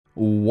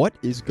What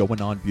is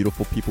going on,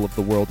 beautiful people of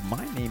the world?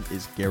 My name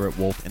is Garrett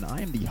Wolf, and I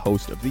am the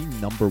host of the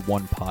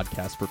 #1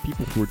 podcast for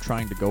people who are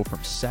trying to go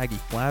from saggy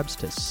flabs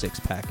to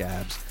six-pack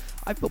abs.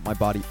 I've built my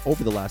body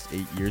over the last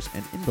 8 years,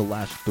 and in the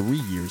last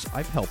 3 years,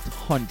 I've helped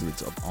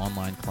hundreds of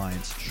online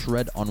clients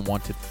shred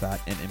unwanted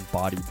fat and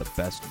embody the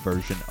best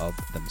version of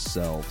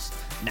themselves.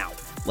 Now,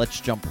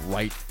 let's jump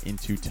right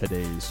into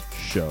today's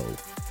show.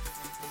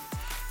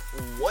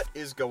 What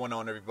is going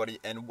on, everybody,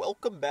 and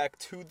welcome back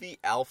to the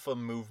Alpha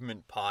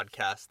Movement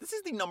Podcast. This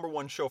is the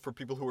 #1 show for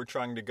people who are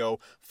trying to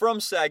go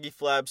from saggy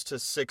flabs to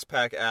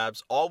six-pack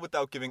abs, all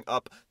without giving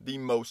up the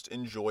most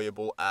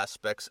enjoyable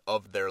aspects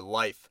of their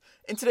life.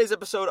 In today's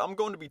episode, I'm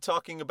going to be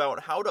talking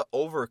about how to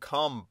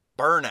overcome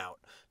burnout,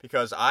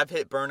 because I've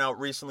hit burnout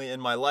recently in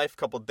my life a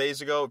couple of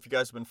days ago, if you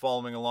guys have been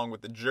following along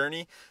with the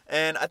journey,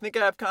 and I think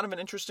I have kind of an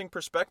interesting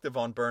perspective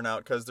on burnout,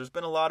 because there's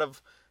been a lot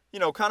of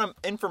kind of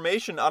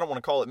information. I don't want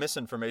to call it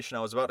misinformation. I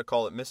was about to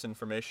call it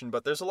misinformation,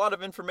 but there's a lot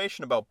of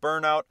information about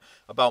burnout,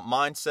 about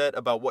mindset,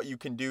 about what you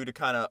can do to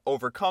kind of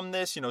overcome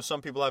this.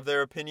 Some people have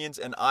their opinions,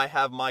 and I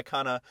have my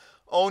kind of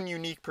own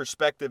unique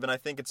perspective, and I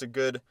think it's a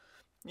good,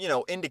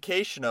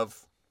 indication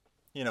of,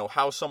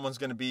 how someone's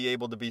going to be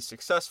able to be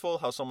successful,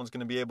 how someone's going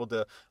to be able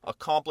to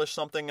accomplish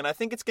something. And I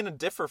think it's going to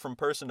differ from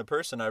person to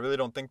person. I really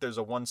don't think there's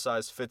a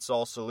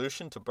one-size-fits-all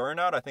solution to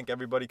burnout. I think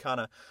everybody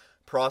kind of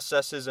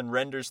processes and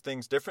renders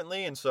things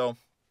differently. And so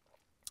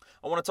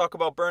I want to talk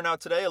about burnout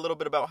today, a little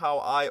bit about how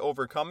I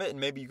overcome it, and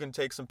maybe you can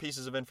take some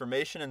pieces of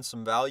information and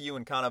some value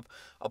and kind of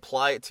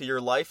apply it to your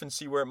life and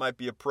see where it might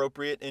be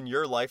appropriate in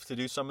your life to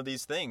do some of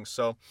these things.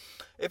 So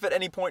if at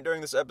any point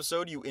during this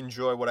episode you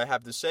enjoy what I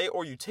have to say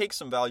or you take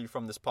some value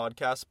from this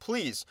podcast,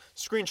 please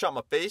screenshot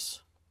my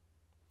face,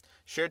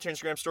 share it to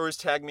Instagram stories,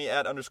 tag me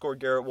at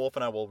 _Garrett Wolf,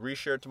 and I will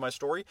reshare it to my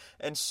story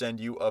and send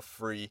you a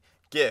free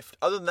gift.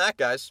 Other than that,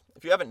 guys,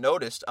 if you haven't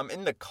noticed, I'm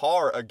in the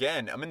car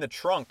again. I'm in the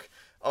trunk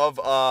of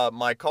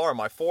my car,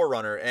 my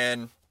 4Runner,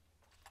 and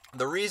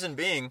the reason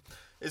being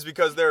is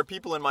because there are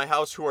people in my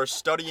house who are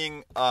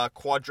studying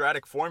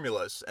quadratic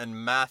formulas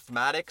and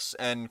mathematics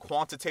and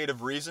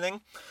quantitative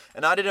reasoning,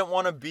 and I didn't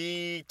want to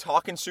be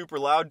talking super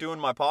loud doing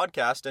my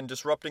podcast and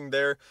disrupting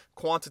their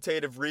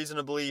quantitative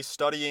reasonably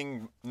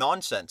studying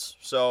nonsense.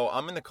 So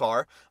I'm in the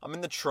car, I'm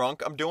in the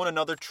trunk, I'm doing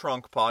another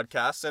trunk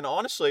podcast, and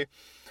honestly,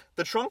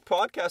 the trunk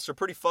podcasts are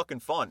pretty fucking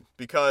fun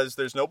because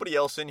there's nobody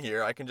else in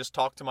here. I can just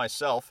talk to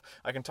myself.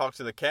 I can talk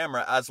to the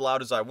camera as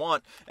loud as I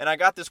want. And I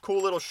got this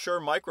cool little Shure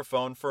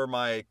microphone for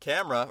my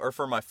camera, or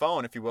for my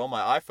phone, if you will,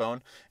 my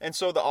iPhone. And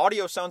so the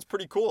audio sounds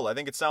pretty cool. I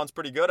think it sounds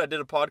pretty good. I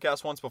did a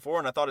podcast once before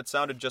and I thought it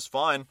sounded just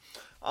fine.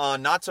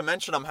 Not to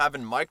mention I'm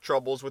having mic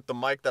troubles with the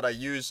mic that I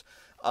use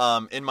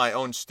in my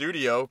own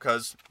studio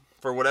because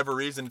for whatever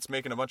reason it's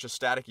making a bunch of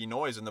staticky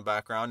noise in the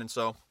background. And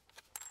so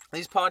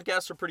these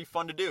podcasts are pretty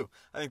fun to do.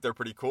 I think they're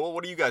pretty cool.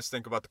 What do you guys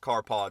think about the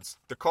car pods?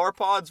 The car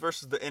pods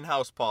versus the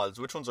in-house pods.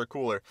 Which ones are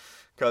cooler?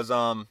 Because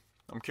I'm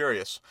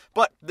curious.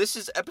 But this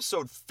is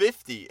episode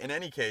 50 in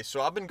any case.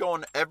 So I've been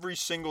going every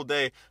single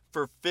day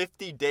for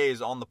 50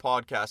 days on the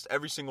podcast,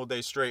 every single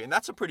day straight. And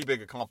that's a pretty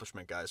big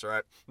accomplishment, guys, all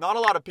right? Not a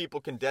lot of people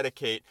can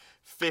dedicate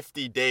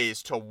 50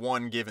 days to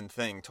one given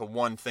thing, to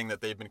one thing that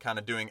they've been kind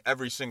of doing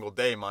every single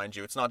day, mind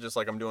you. It's not just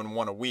like I'm doing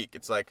one a week.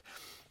 It's like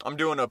I'm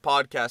doing a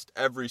podcast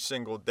every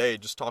single day,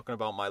 just talking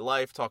about my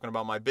life, talking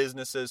about my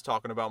businesses,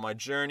 talking about my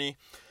journey.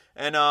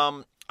 And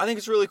I think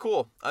it's really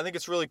cool. I think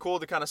it's really cool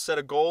to kind of set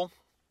a goal,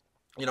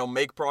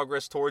 make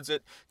progress towards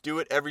it, do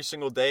it every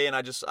single day. And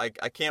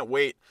I can't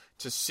wait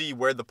to see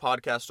where the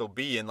podcast will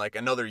be in like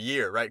another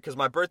year, right? Because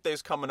my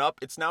birthday's coming up.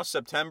 It's now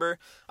September.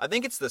 I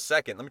think it's the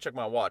 2nd. Let me check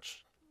my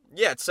watch.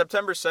 Yeah, it's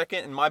September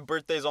 2nd, and my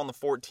birthday's on the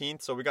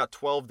 14th, so we got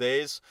 12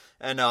 days,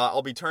 and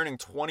I'll be turning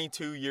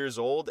 22 years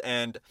old.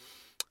 And,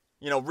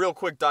 real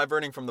quick,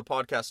 diverting from the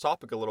podcast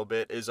topic a little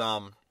bit is,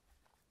 I'm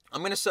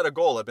going to set a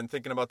goal. I've been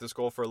thinking about this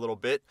goal for a little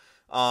bit.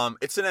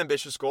 It's an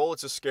ambitious goal.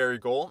 It's a scary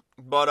goal.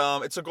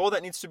 But it's a goal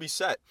that needs to be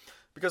set.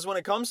 Because when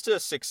it comes to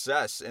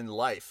success in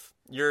life,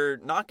 you're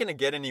not going to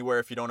get anywhere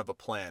if you don't have a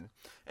plan.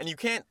 And you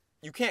can't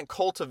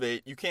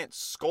cultivate, you can't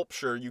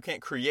sculpture, you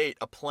can't create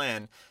a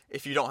plan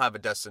if you don't have a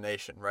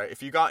destination, right?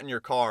 If you got in your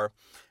car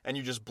and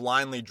you just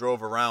blindly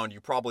drove around,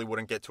 you probably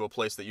wouldn't get to a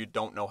place that you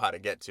don't know how to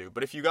get to.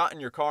 But if you got in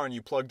your car and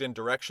you plugged in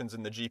directions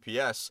in the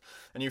GPS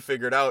and you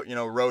figured out,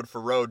 road for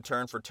road,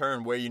 turn for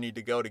turn, where you need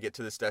to go to get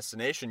to this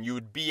destination, you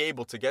would be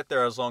able to get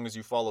there as long as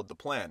you followed the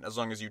plan, as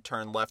long as you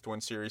turned left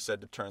when Siri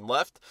said to turn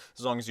left,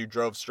 as long as you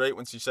drove straight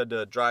when she said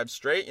to drive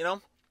straight,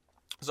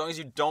 as long as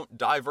you don't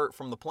divert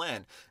from the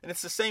plan. And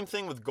it's the same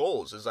thing with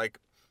goals. It's like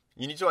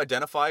you need to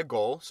identify a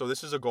goal. So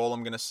this is a goal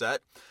I'm going to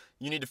set.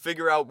 You need to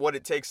figure out what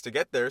it takes to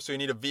get there. So you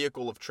need a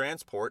vehicle of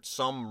transport,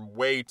 some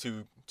way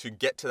to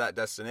get to that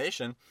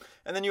destination.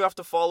 And then you have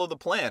to follow the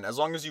plan. As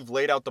long as you've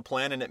laid out the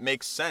plan and it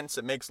makes sense,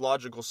 it makes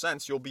logical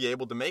sense, you'll be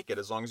able to make it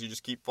as long as you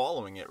just keep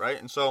following it, right?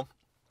 And so,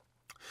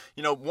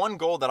 one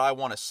goal that I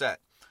want to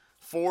set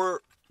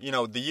for,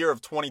 the year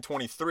of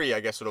 2023, I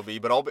guess it'll be,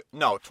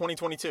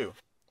 2022.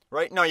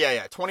 right? No,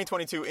 yeah,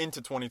 2022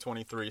 into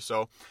 2023.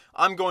 So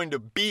I'm going to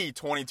be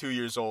 22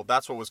 years old.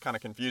 That's what was kind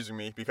of confusing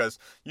me, because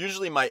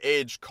usually my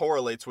age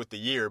correlates with the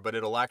year, but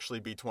it'll actually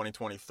be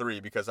 2023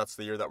 because that's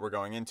the year that we're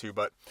going into.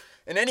 But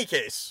in any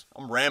case,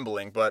 I'm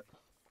rambling, but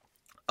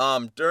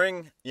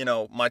during,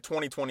 my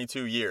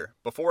 2022 year,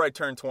 before I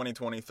turn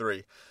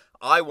 2023,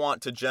 I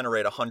want to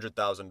generate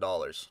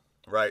 $100,000.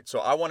 Right. So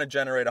I want to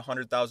generate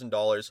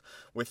 $100,000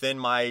 within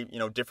my,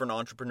 different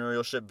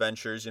entrepreneurship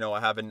ventures. I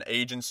have an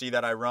agency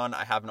that I run.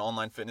 I have an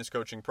online fitness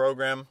coaching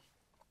program.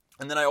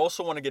 And then I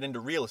also want to get into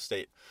real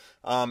estate.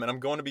 And I'm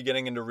going to be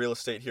getting into real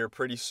estate here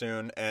pretty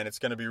soon. And it's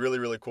going to be really,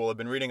 really cool. I've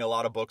been reading a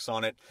lot of books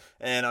on it.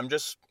 And I'm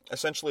just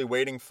essentially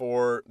waiting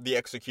for the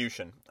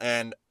execution.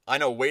 And I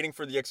know waiting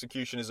for the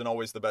execution isn't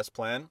always the best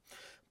plan.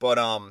 But,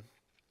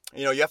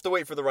 you have to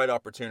wait for the right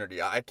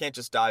opportunity. I can't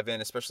just dive in,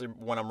 especially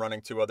when I'm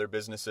running two other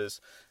businesses.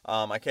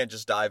 I can't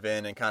just dive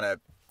in and kind of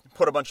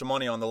put a bunch of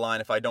money on the line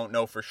if I don't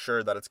know for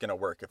sure that it's going to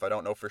work, if I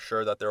don't know for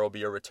sure that there will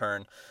be a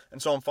return.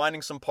 And so I'm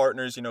finding some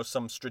partners,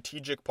 some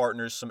strategic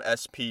partners, some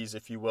SPs,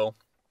 if you will,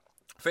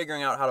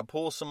 figuring out how to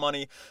pool some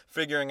money,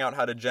 figuring out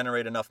how to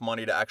generate enough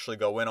money to actually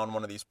go in on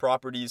one of these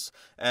properties.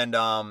 And,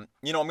 I'm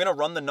going to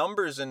run the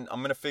numbers, and I'm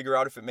going to figure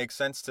out if it makes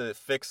sense to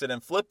fix it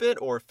and flip it,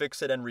 or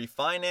fix it and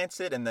refinance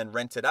it and then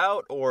rent it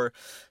out, or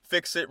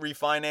fix it,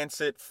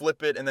 refinance it,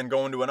 flip it, and then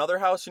go into another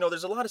house.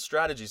 There's a lot of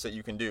strategies that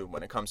you can do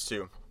when it comes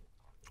to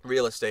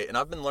real estate, and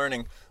I've been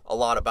learning a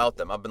lot about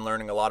them. I've been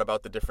learning a lot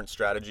about the different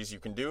strategies you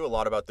can do, a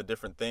lot about the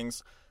different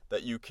things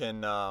that you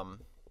can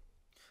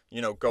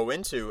go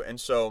into. And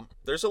so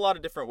there's a lot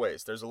of different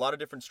ways. There's a lot of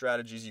different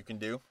strategies you can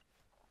do.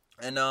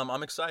 And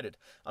I'm excited.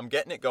 I'm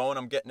getting it going.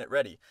 I'm getting it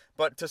ready.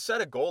 But to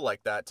set a goal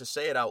like that, to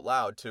say it out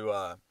loud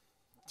to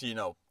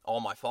all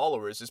my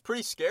followers, is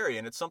pretty scary.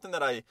 And it's something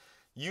that I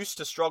used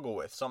to struggle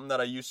with. Something that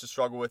I used to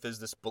struggle with is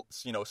this,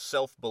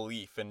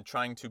 self-belief, and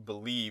trying to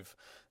believe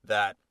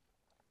that,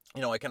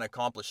 I can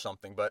accomplish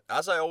something. But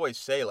as I always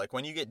say, like,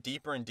 when you get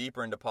deeper and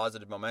deeper into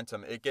positive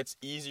momentum, it gets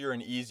easier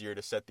and easier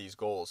to set these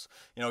goals.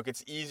 It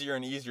gets easier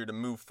and easier to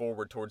move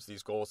forward towards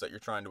these goals that you're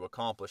trying to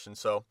accomplish. And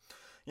so,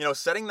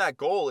 setting that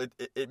goal,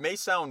 it may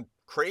sound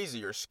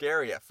crazy or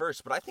scary at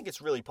first, but I think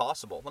it's really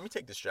possible. Let me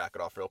take this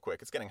jacket off real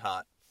quick. It's getting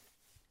hot.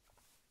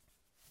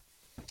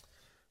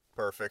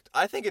 Perfect.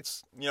 I think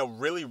it's,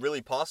 really,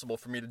 really possible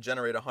for me to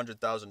generate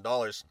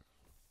 $100,000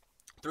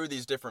 through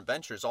these different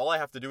ventures. All I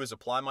have to do is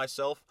apply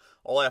myself.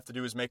 All I have to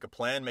do is make a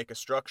plan, make a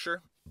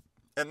structure,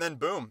 and then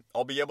boom,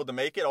 I'll be able to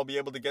make it. I'll be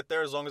able to get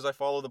there as long as I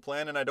follow the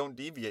plan and I don't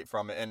deviate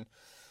from it. And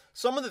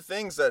some of the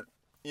things that,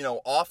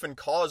 often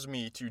cause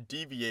me to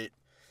deviate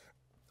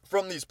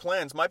from these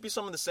plans might be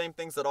some of the same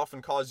things that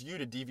often cause you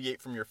to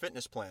deviate from your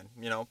fitness plan.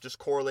 Just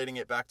correlating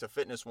it back to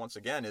fitness once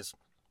again is,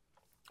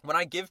 when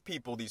I give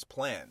people these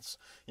plans,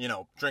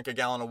 drink a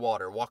gallon of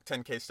water, walk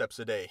 10K steps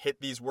a day,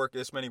 hit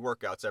this many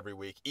workouts every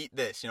week, eat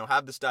this,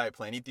 have this diet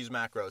plan, eat these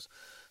macros.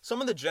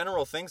 Some of the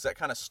general things that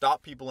kind of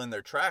stop people in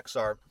their tracks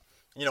are,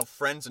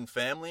 friends and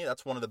family.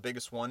 That's one of the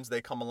biggest ones.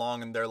 They come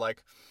along and they're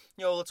like,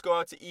 let's go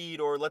out to eat,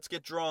 or let's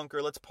get drunk,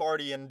 or let's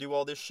party and do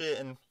all this shit.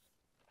 And,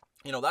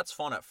 that's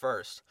fun at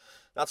first.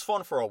 That's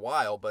fun for a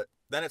while, but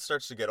then it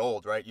starts to get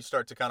old, right? You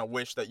start to kind of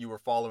wish that you were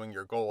following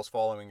your goals,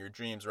 following your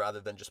dreams,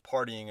 rather than just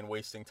partying and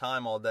wasting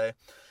time all day.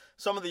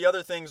 Some of the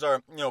other things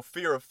are,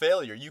 fear of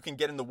failure. You can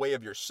get in the way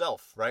of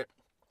yourself, right?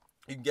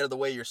 You can get in the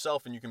way of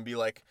yourself, and you can be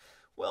like,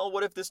 well,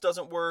 what if this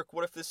doesn't work?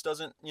 What if this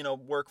doesn't,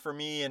 work for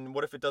me? And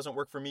what if it doesn't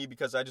work for me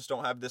because I just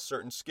don't have this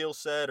certain skill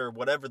set, or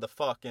whatever the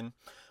fuck? And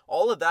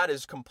all of that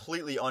is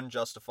completely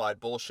unjustified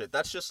bullshit.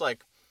 That's just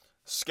like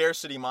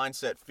scarcity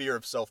mindset, fear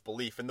of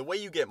self-belief. And the way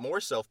you get more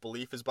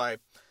self-belief is by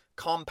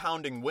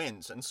compounding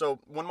wins. And so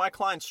when my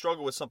clients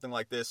struggle with something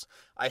like this,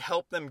 I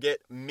help them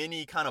get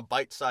mini kind of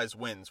bite-sized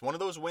wins. One of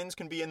those wins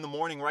can be in the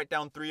morning, write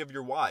down 3 of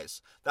your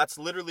whys. That's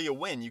literally a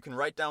win. You can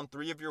write down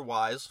 3 of your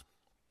whys,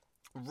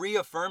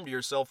 reaffirm to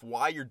yourself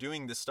why you're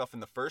doing this stuff in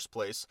the first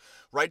place,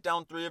 write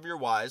down 3 of your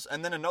whys,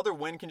 and then another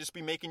win can just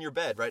be making your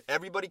bed, right?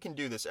 Everybody can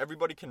do this.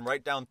 Everybody can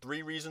write down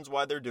 3 reasons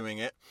why they're doing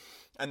it,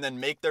 and then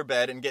make their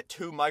bed and get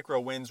 2 micro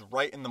wins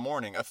right in the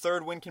morning. A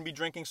third win can be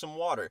drinking some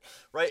water,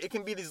 right? It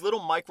can be these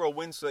little micro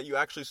wins so that you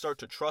actually start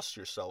to trust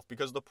yourself,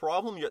 because the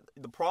problem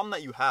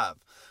that you have,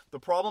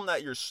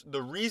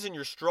 the reason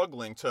you're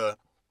struggling to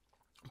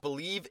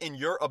believe in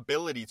your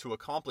ability to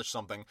accomplish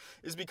something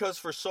is because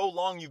for so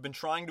long you've been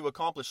trying to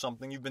accomplish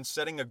something, you've been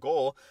setting a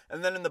goal,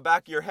 and then in the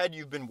back of your head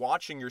you've been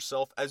watching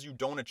yourself as you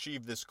don't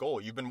achieve this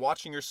goal. You've been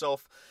watching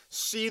yourself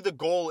see the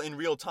goal in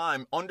real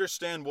time,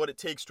 understand what it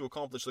takes to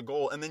accomplish the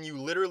goal, and then you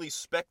literally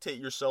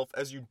spectate yourself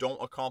as you don't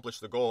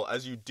accomplish the goal,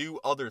 as you do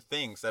other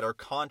things that are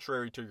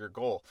contrary to your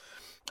goal.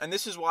 And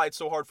this is why it's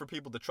so hard for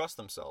people to trust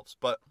themselves.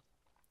 But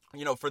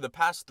for the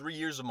past 3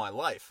 years of my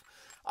life,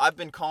 I've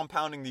been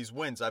compounding these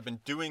wins. I've been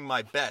doing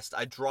my best.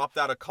 I dropped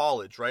out of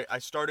college, right? I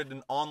started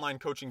an online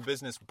coaching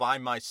business by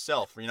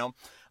myself,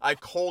 I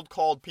cold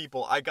called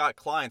people. I got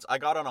clients. I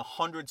got on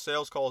 100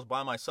 sales calls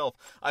by myself.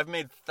 I've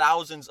made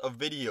thousands of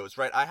videos,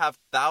 right? I have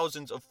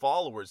thousands of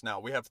followers now.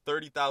 We have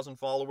 30,000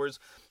 followers.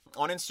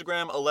 on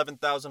Instagram,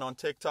 11,000 on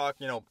TikTok,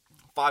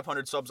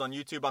 500 subs on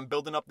YouTube. I'm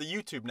building up the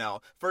YouTube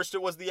now. First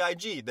it was the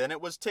IG, then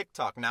it was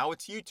TikTok, now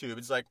it's YouTube.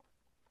 It's like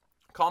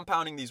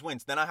compounding these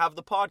wins. Then I have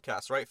the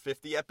podcast, right?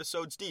 50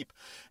 episodes deep.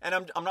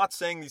 And I'm not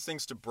saying these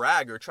things to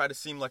brag or try to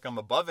seem like I'm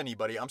above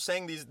anybody. I'm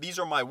saying these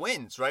are my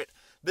wins, right?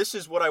 This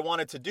is what I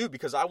wanted to do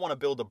because I want to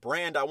build a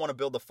brand. I want to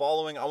build a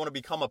following. I want to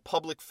become a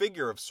public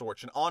figure of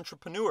sorts, an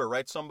entrepreneur,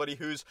 right? Somebody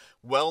who's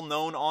well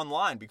known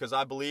online, because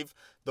I believe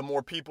the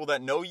more people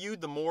that know you,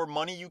 the more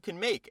money you can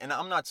make. And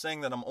I'm not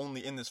saying that I'm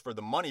only in this for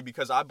the money,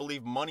 because I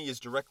believe money is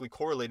directly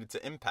correlated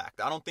to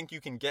impact. I don't think you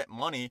can get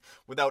money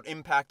without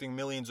impacting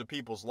millions of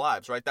people's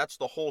lives, right? That's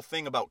the whole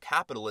thing about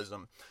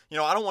capitalism.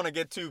 I don't want to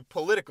get too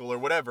political or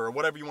whatever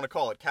you want to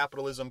call it.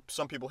 Capitalism,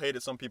 some people hate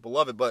it, some people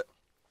love it, but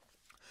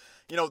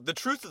the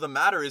truth of the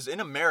matter is, in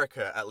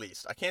America, at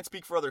least, I can't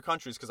speak for other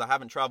countries because I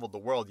haven't traveled the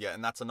world yet,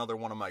 and that's another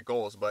one of my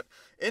goals, but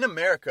in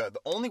America,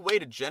 the only way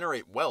to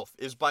generate wealth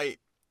is by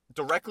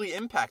directly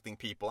impacting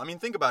people. I mean,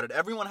 think about it.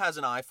 Everyone has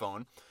an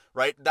iPhone,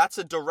 right? That's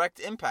a direct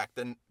impact.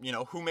 And,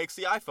 who makes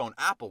the iPhone?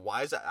 Apple.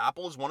 Why is that?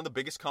 Apple is one of the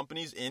biggest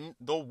companies in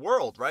the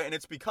world, right? And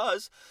it's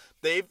because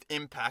they've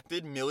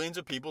impacted millions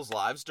of people's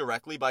lives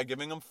directly by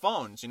giving them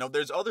phones.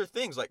 There's other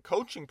things like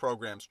coaching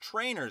programs,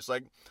 trainers,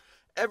 like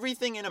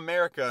everything in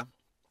America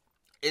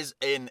is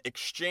an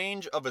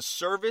exchange of a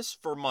service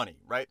for money,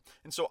 right?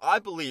 And so I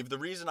believe the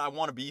reason I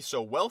want to be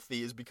so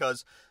wealthy is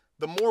because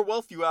the more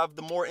wealth you have,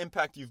 the more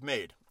impact you've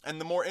made. And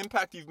the more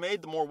impact you've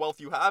made, the more wealth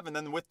you have. And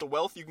then with the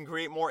wealth, you can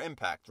create more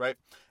impact, right?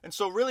 And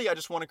so really, I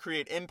just want to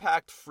create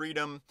impact,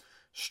 freedom,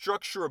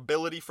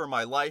 structurability for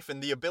my life,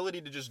 and the ability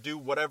to just do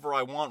whatever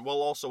I want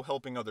while also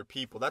helping other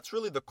people. That's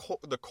really the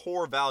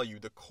core value,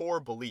 the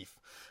core belief,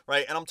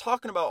 right? And I'm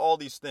talking about all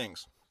these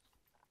things.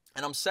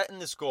 And I'm setting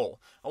this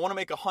goal. I want to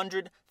make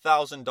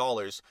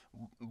 $100,000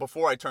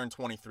 before I turn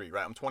 23,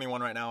 right? I'm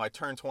 21 right now. I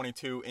turn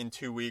 22 in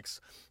 2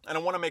 weeks. And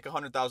I want to make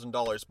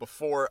 $100,000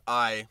 before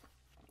I,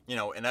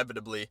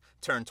 inevitably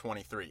turn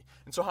 23.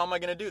 And so how am I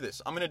going to do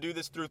this? I'm going to do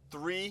this through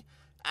 3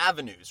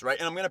 avenues, right?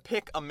 And I'm going to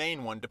pick a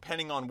main one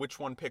depending on which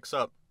one picks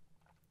up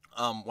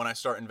when I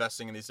start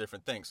investing in these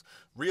different things.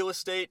 Real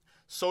estate,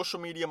 social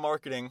media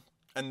marketing,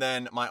 and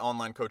then my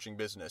online coaching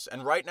business.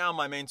 And right now,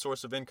 my main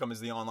source of income is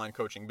the online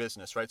coaching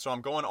business, right? So I'm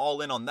going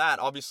all in on that.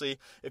 Obviously,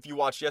 if you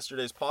watched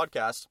yesterday's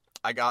podcast,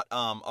 I got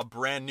a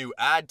brand new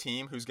ad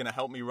team who's going to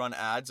help me run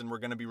ads, and we're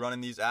going to be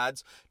running these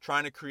ads,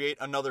 trying to create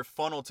another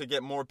funnel to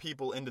get more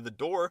people into the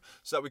door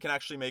so that we can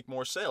actually make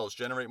more sales,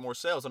 generate more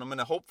sales. And I'm going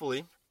to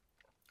hopefully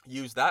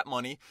use that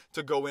money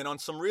to go in on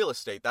some real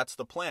estate. That's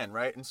the plan,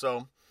 right? And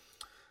so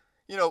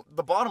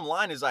the bottom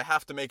line is I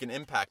have to make an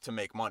impact to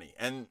make money.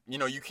 And,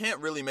 you can't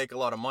really make a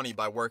lot of money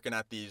by working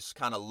at these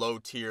kind of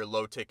low-tier,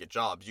 low-ticket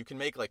jobs. You can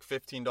make like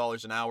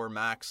 $15 an hour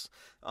max,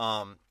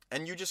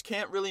 and you just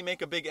can't really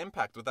make a big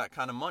impact with that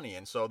kind of money.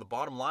 And so the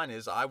bottom line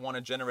is I want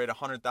to generate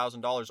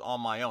 $100,000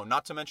 on my own.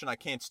 Not to mention I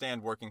can't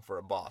stand working for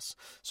a boss.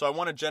 So I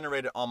want to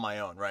generate it on my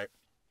own, right?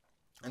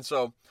 And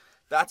so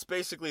that's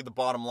basically the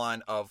bottom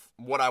line of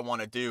what I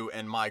want to do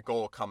and my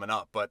goal coming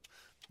up. But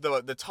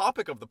the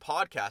topic of the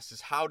podcast is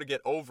how to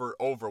get over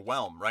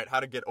overwhelm, right? How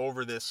to get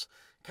over this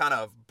kind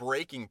of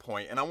breaking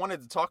point. And I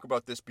wanted to talk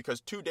about this because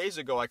 2 days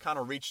ago, I kind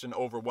of reached an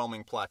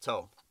overwhelming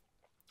plateau.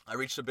 I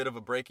reached a bit of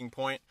a breaking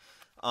point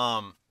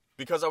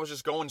because I was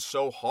just going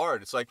so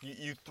hard. It's like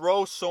you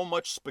throw so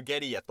much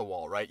spaghetti at the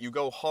wall, right? You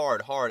go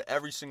hard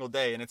every single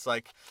day. And it's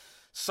like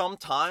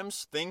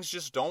sometimes things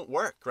just don't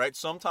work, right?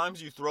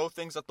 Sometimes you throw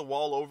things at the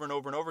wall over and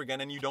over and over again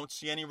and you don't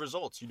see any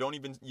results. You don't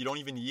even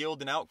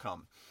yield an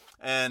outcome.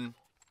 And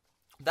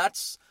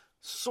that's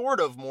sort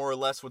of more or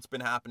less what's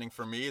been happening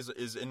for me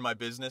is in my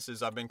business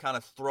is I've been kind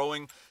of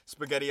throwing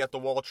spaghetti at the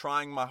wall,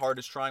 trying my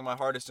hardest,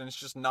 and it's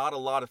just not a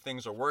lot of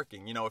things are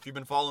working. If you've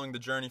been following the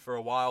journey for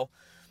a while,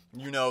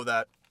 you know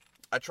that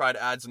I tried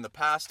ads in the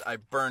past. I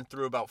burned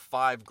through about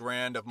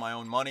 $5,000 of my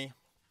own money,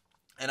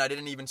 and I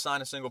didn't even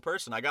sign a single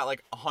person. I got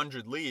like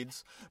 100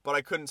 leads, but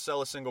I couldn't sell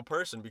a single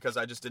person because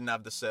I just didn't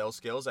have the sales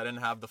skills. I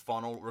didn't have the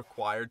funnel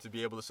required to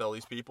be able to sell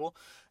these people,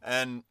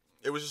 and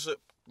it was just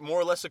more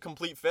or less a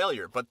complete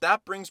failure. But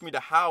that brings me to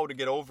how to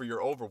get over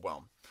your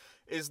overwhelm,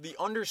 is the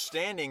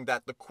understanding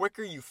that the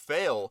quicker you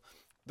fail,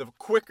 the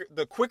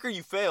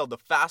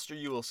faster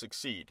you will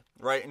succeed,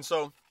 right? And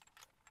so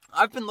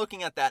I've been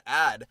looking at that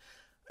ad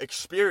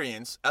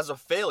experience as a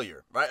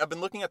failure, right? I've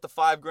been looking at the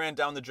 $5,000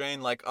 down the drain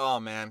like, oh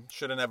man,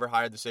 should have never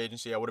hired this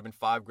agency. I would have been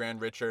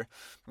 $5,000 richer.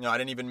 I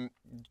didn't even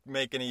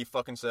make any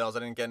fucking sales. I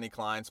didn't get any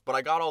clients, but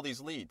I got all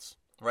these leads.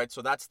 Right?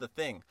 So that's the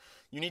thing.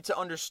 You need to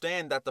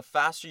understand that the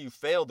faster you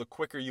fail, the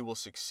quicker you will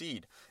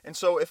succeed. And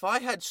so if I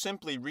had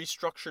simply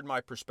restructured my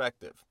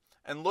perspective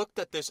and looked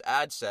at this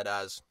ad set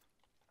as,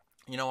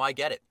 I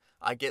get it.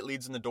 I get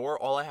leads in the door.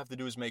 All I have to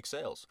do is make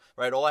sales,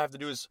 right? All I have to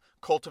do is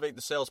cultivate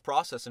the sales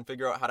process and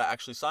figure out how to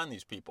actually sign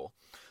these people.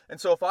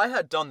 And so if I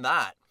had done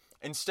that,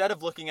 instead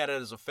of looking at it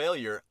as a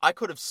failure, I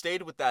could have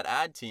stayed with that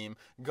ad team,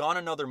 gone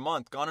another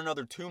month, gone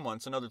another 2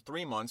 months, another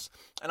 3 months,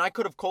 and I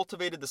could have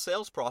cultivated the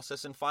sales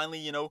process and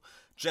finally,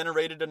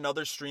 generated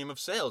another stream of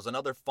sales,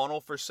 another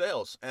funnel for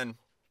sales. And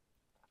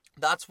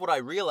that's what I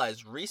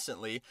realized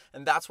recently,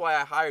 and that's why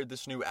I hired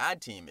this new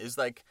ad team, is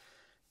like,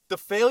 the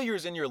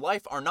failures in your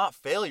life are not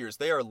failures.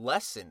 They are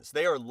lessons.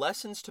 They are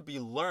lessons to be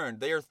learned.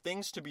 They are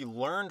things to be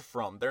learned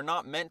from. They're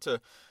not meant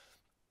to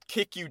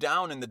kick you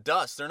down in the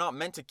dust. They're not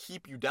meant to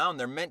keep you down.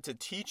 They're meant to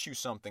teach you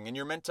something, and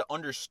you're meant to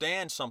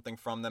understand something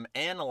from them,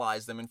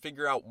 analyze them, and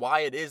figure out why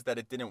it is that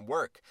it didn't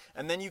work.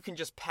 And then you can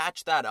just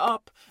patch that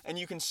up, and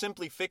you can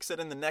simply fix it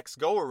in the next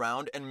go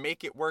around and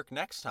make it work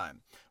next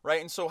time,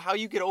 right? And so how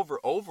you get over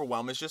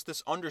overwhelm is just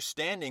this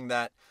understanding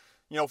that,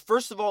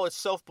 first of all, it's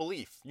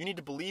self-belief. You need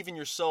to believe in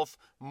yourself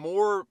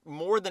more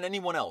than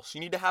anyone else. You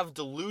need to have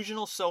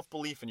delusional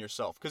self-belief in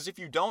yourself. Because if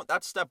you don't,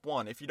 that's step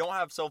one. If you don't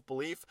have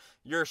self-belief,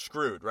 you're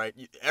screwed, right?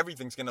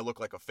 Everything's going to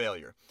look like a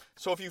failure.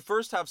 So if you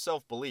first have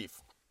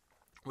self-belief,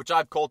 which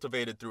I've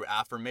cultivated through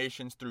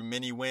affirmations, through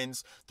mini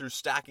wins, through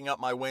stacking up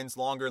my wins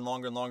longer and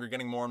longer and longer,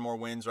 getting more and more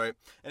wins, right?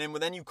 And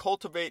then you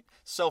cultivate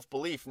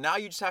self-belief. Now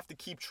you just have to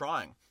keep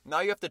trying.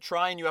 Now you have to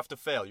try and you have to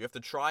fail. You have to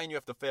try and you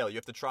have to fail. You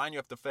have to try and you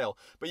have to fail.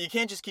 But you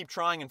can't just keep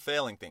trying and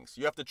failing things.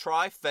 You have to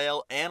try,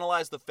 fail,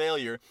 analyze the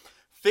failure,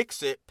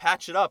 fix it,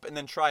 patch it up, and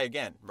then try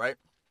again, right?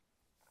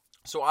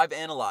 So I've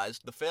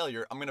analyzed the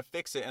failure, I'm going to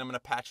fix it, and I'm going to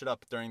patch it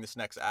up during this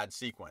next ad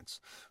sequence,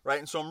 right?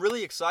 And so I'm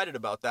really excited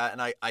about that,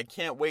 and I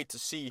can't wait to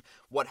see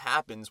what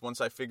happens once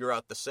I figure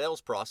out the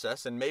sales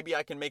process, and maybe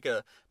I can make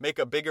a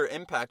bigger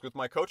impact with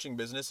my coaching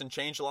business and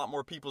change a lot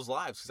more people's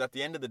lives, because at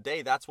the end of the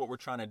day, that's what we're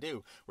trying to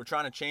do. We're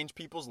trying to change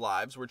people's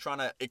lives. We're trying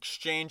to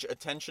exchange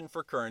attention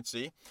for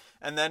currency,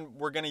 and then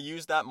we're going to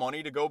use that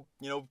money to go,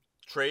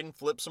 trade and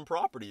flip some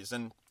properties.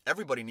 And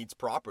everybody needs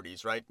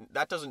properties, right?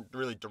 That doesn't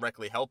really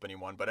directly help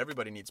anyone, but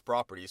everybody needs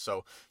properties.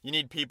 So you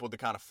need people to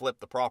kind of flip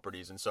the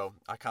properties. And so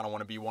I kind of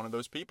want to be one of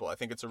those people. I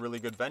think it's a really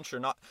good venture,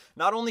 not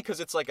only because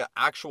it's like an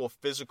actual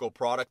physical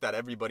product that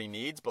everybody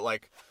needs, but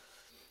like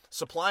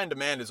supply and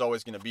demand is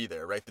always going to be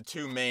there, right? The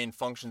two main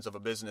functions of a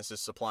business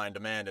is supply and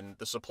demand, and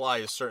the supply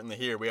is certainly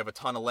here. We have a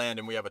ton of land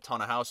and we have a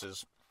ton of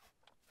houses.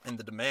 And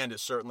the demand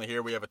is certainly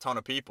here. We have a ton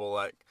of people.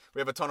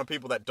 We have a ton of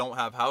people that don't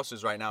have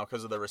houses right now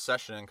because of the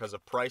recession and because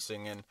of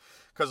pricing and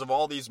because of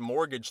all these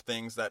mortgage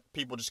things that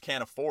people just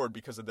can't afford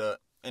because of the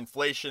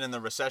inflation and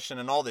the recession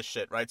and all this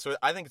shit, right? So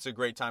I think it's a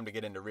great time to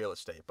get into real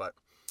estate. But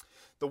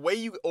the way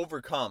you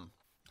overcome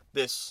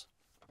this,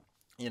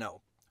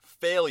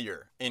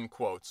 failure in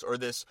quotes, or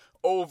this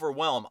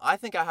overwhelm, I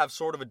think I have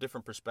sort of a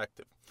different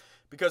perspective.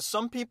 Because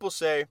some people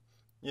say,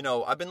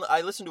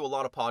 I listen to a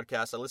lot of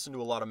podcasts, I listen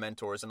to a lot of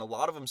mentors, and a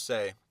lot of them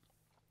say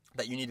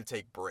that you need to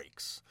take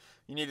breaks.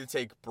 You need to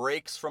take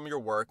breaks from your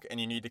work, and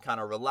you need to kind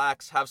of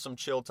relax, have some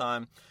chill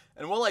time.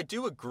 And while I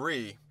do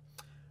agree,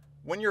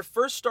 when you're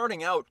first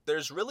starting out,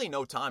 there's really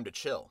no time to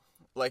chill.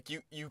 Like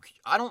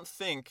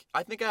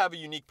I think I have a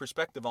unique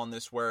perspective on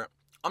this where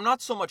I'm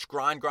not so much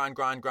grind,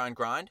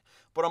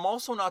 but I'm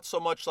also not so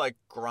much like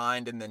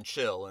grind and then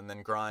chill, and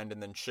then grind and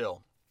then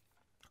chill.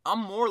 I'm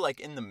more like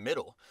in the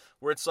middle,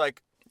 where it's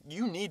like,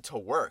 you need to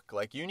work.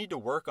 Like, you need to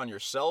work on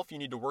yourself. You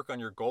need to work on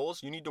your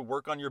goals. You need to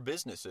work on your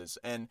businesses.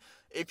 And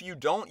if you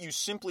don't, you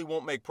simply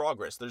won't make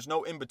progress. There's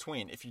no in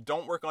between. If you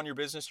don't work on your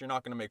business, you're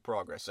not going to make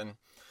progress. And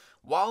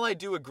while I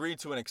do agree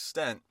to an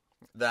extent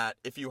that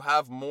if you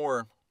have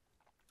more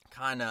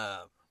kind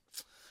of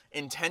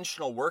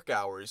intentional work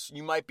hours,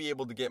 you might be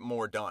able to get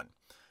more done.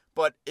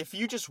 But if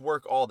you just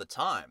work all the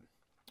time,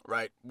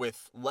 right,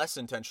 with less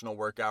intentional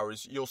work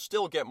hours, you'll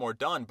still get more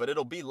done, but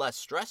it'll be less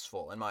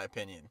stressful, in my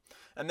opinion.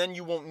 And then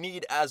you won't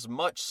need as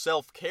much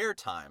self-care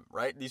time,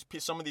 right?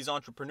 Some of these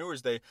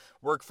entrepreneurs, they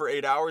work for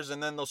 8 hours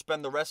and then they'll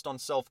spend the rest on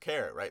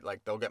self-care, right?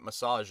 Like, they'll get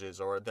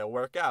massages, or they'll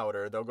work out,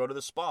 or they'll go to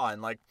the spa.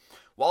 And like,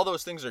 while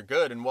those things are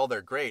good and while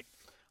they're great,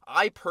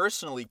 I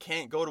personally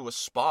can't go to a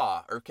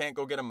spa or can't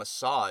go get a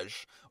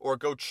massage or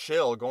go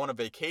chill, go on a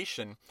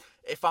vacation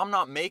if I'm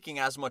not making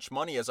as much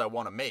money as I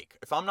want to make,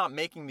 if I'm not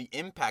making the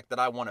impact that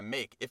I want to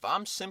make, if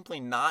I'm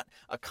simply not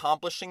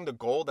accomplishing the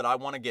goal that I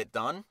want to get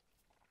done,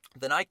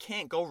 then I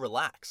can't go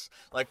relax.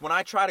 Like, when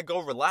I try to go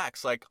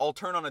relax, like, I'll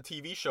turn on a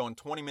TV show and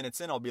 20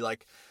 minutes in, I'll be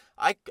like,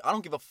 I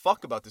don't give a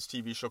fuck about this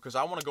TV show because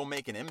I want to go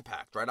make an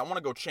impact, right? I want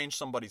to go change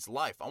somebody's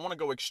life. I want to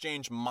go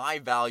exchange my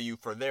value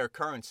for their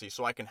currency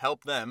so I can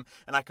help them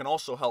and I can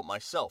also help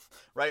myself,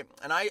 right?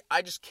 And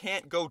I just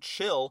can't go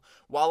chill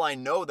while I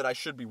know that I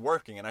should be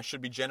working and I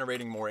should be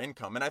generating more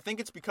income. And I think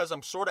it's because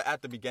I'm sort of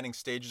at the beginning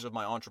stages of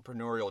my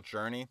entrepreneurial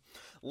journey.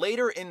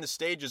 Later in the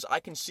stages, I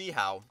can see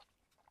how,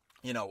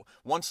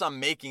 once I'm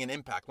making an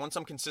impact, once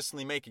I'm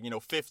consistently making,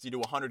 50 to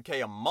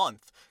 100K a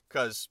month,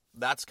 because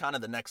that's kind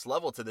of the next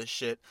level to this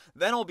shit,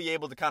 then I'll be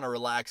able to kind of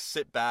relax,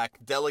 sit back,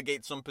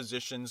 delegate some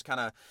positions, kind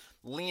of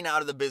lean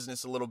out of the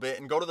business a little bit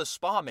and go to the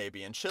spa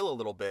maybe and chill a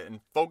little bit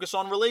and focus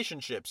on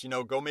relationships,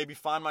 go maybe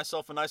find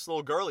myself a nice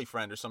little girly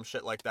friend or some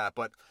shit like that.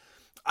 But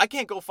I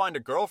can't go find a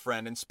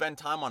girlfriend and spend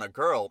time on a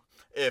girl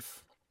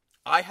if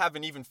I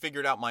haven't even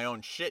figured out my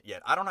own shit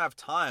yet. I don't have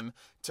time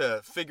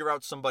to figure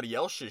out somebody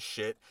else's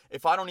shit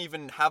if I don't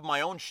even have my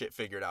own shit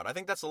figured out. I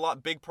think that's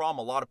big problem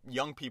a lot of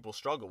young people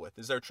struggle with,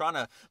 is they're trying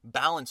to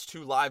balance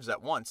two lives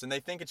at once. And they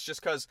think it's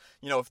just because,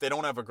 if they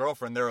don't have a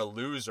girlfriend, they're a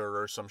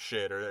loser or some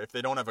shit. Or if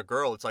they don't have a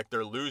girl, it's like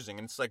they're losing.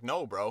 And it's like,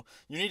 no, bro,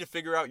 you need to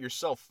figure out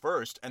yourself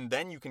first, and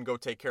then you can go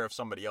take care of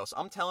somebody else.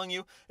 I'm telling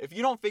you, if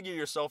you don't figure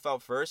yourself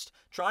out first,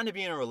 trying to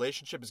be in a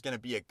relationship is going to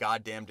be a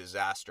goddamn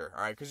disaster,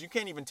 all right? Because you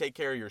can't even take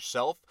care of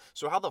yourself,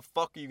 so how the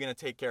fuck are you going to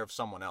take care of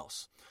someone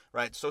else,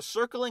 right? So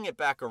circling it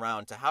back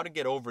around to how to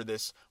get over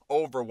this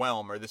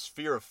overwhelm or this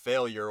fear of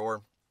failure,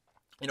 or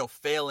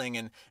failing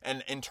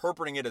and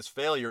interpreting it as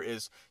failure,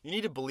 is you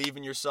need to believe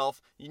in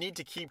yourself. You need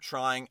to keep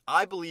trying.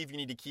 I believe you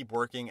need to keep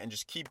working and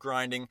just keep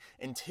grinding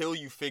until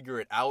you figure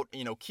it out.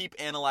 Keep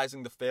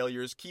analyzing the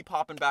failures, keep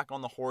hopping back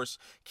on the horse,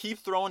 keep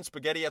throwing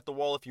spaghetti at the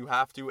wall if you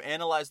have to,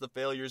 analyze the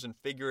failures and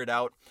figure it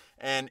out.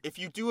 And if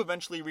you do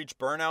eventually reach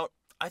burnout,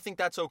 I think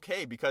that's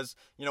okay, because,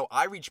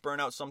 I reach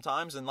burnout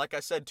sometimes. And like I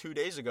said 2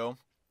 days ago,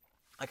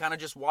 I kind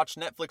of just watched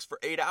Netflix for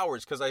 8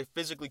 hours because I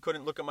physically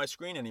couldn't look at my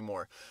screen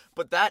anymore.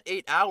 But that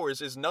 8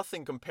 hours is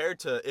nothing compared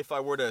to if I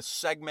were to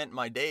segment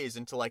my days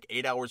into like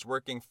 8 hours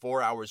working,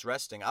 4 hours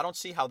resting. I don't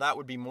see how that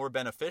would be more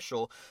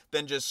beneficial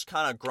than just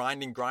kind of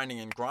grinding,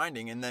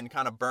 and then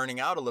kind of burning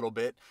out a little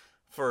bit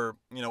for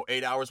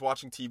 8 hours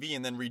watching TV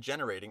and then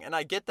regenerating. And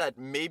I get that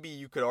maybe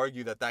you could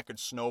argue that could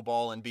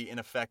snowball and be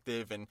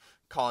ineffective and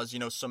cause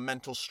some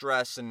mental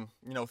stress and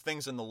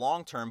things in the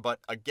long term. But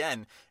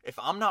again, if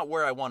I'm not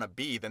where I want to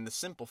be, then the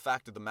simple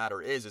fact of the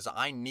matter is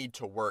I need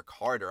to work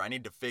harder. I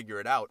need to figure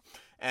it out.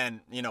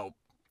 And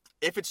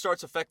if it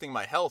starts affecting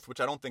my health,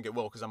 which I don't think it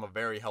will, because I'm a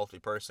very healthy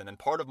person, and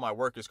part of my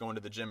work is going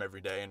to the gym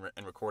every day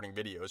and recording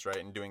videos, right,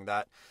 and doing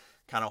that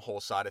kind of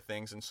whole side of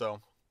things. And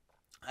so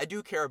I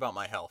do care about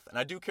my health, and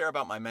I do care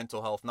about my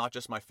mental health, not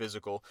just my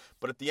physical.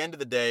 But at the end of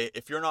the day,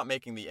 if you're not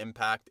making the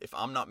impact, if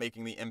I'm not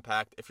making the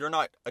impact, if you're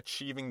not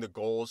achieving the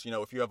goals,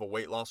 if you have a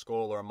weight loss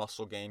goal or a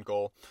muscle gain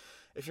goal,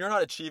 if you're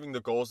not achieving the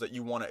goals that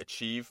you want to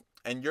achieve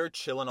and you're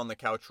chilling on the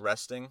couch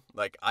resting,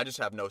 like, I just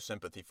have no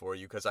sympathy for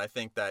you, because I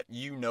think that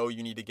you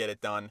need to get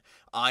it done.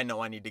 I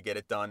know I need to get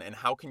it done. And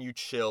how can you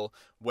chill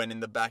when in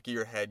the back of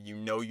your head you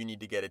need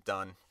to get it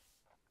done?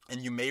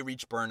 And you may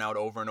reach burnout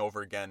over and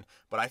over again.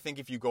 But I think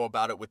if you go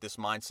about it with this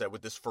mindset,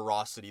 with this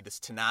ferocity, this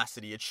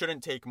tenacity, it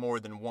shouldn't take more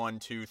than 1,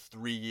 2,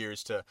 3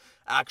 years to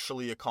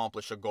actually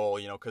accomplish a goal,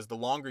 because the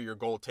longer your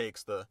goal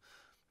takes, the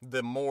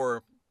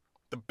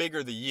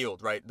bigger the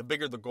yield, right? The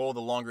bigger the goal,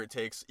 the longer it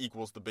takes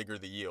equals the bigger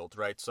the yield,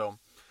 right? So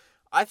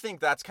I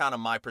think that's kind of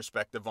my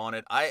perspective on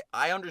it.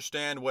 I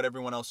understand what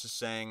everyone else is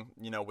saying,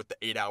 with the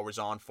 8 hours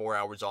on, 4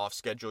 hours off,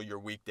 schedule your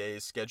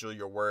weekdays, schedule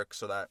your work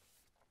so that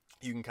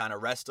you can kind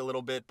of rest a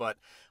little bit. But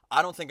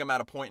I don't think I'm at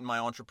a point in my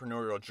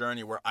entrepreneurial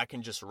journey where I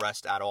can just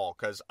rest at all,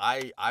 because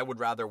I would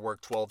rather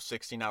work 12,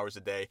 16 hours a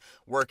day,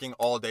 working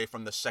all day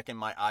from the second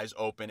my eyes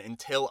open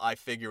until I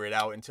figure it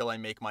out, until I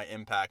make my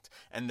impact.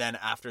 And then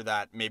after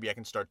that, maybe I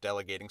can start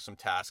delegating some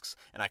tasks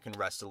and I can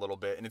rest a little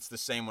bit. And it's the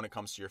same when it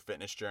comes to your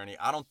fitness journey.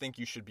 I don't think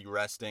you should be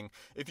resting.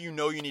 If you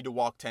need to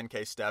walk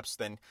 10K steps,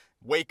 then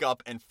wake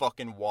up and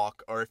fucking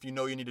walk. Or if you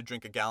need to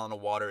drink a gallon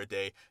of water a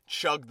day,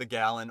 chug the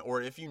gallon. Or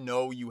if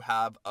you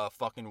have a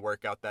fucking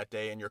workout that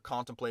day and you're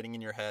contemplating in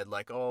your head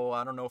like, oh,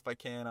 I don't know if I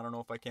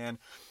can,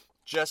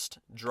 just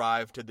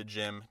drive to the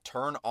gym.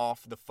 Turn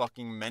off the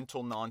fucking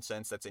mental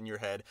nonsense that's in your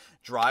head.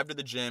 Drive to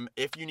the gym.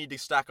 If you need to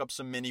stack up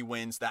some mini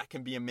wins, that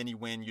can be a mini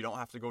win. You don't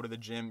have to go to the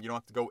gym. You don't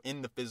have to go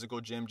in the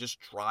physical gym.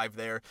 Just drive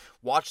there.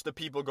 Watch the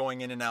people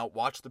going in and out.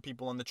 Watch the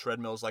people on the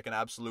treadmills like an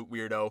absolute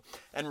weirdo.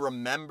 And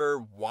remember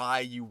why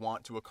you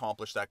want to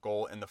accomplish that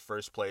goal in the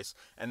first place.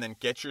 And then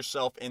get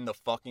yourself in the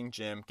fucking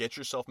gym. Get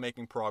yourself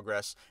making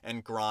progress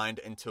and grind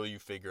until you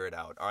figure it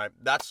out. All right.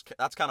 That's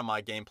kind of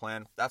my game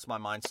plan. That's my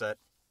mindset.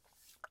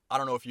 I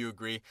don't know if you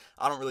agree.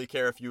 I don't really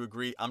care if you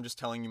agree. I'm just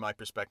telling you my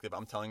perspective.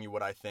 I'm telling you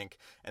what I think.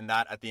 And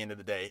that, at the end of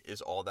the day, is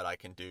all that I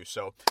can do.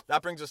 So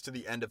that brings us to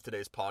the end of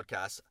today's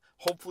podcast.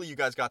 Hopefully you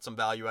guys got some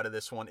value out of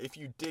this one. If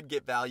you did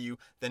get value,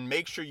 then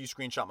make sure you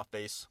screenshot my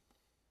face.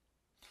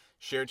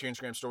 Share it to your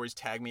Instagram stories.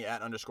 Tag me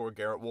at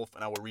 _Garrett Wolf,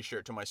 and I will reshare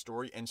it to my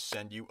story and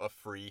send you a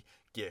free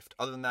gift.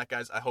 Other than that,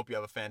 guys, I hope you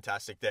have a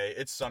fantastic day.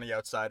 It's sunny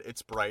outside.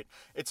 It's bright.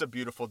 It's a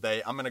beautiful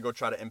day. I'm going to go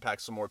try to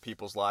impact some more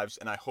people's lives,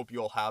 and I hope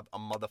you all have a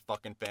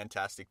motherfucking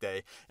fantastic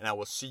day, and I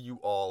will see you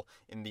all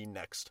in the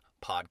next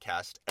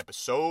podcast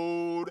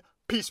episode.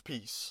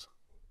 Peace.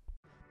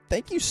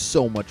 Thank you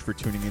so much for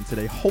tuning in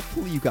today.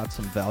 Hopefully you got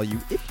some value.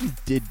 If you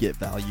did get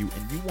value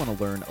and you want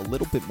to learn a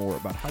little bit more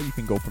about how you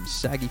can go from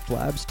saggy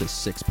flabs to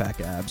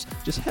six-pack abs,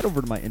 just head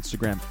over to my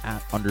Instagram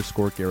at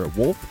 _Garrett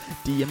Wolf.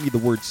 DM me the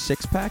word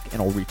six-pack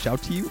and I'll reach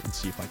out to you and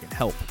see if I can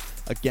help.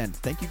 Again,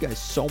 thank you guys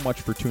so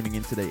much for tuning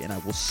in today, and I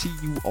will see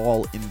you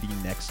all in the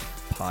next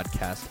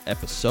podcast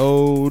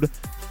episode.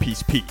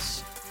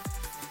 Peace.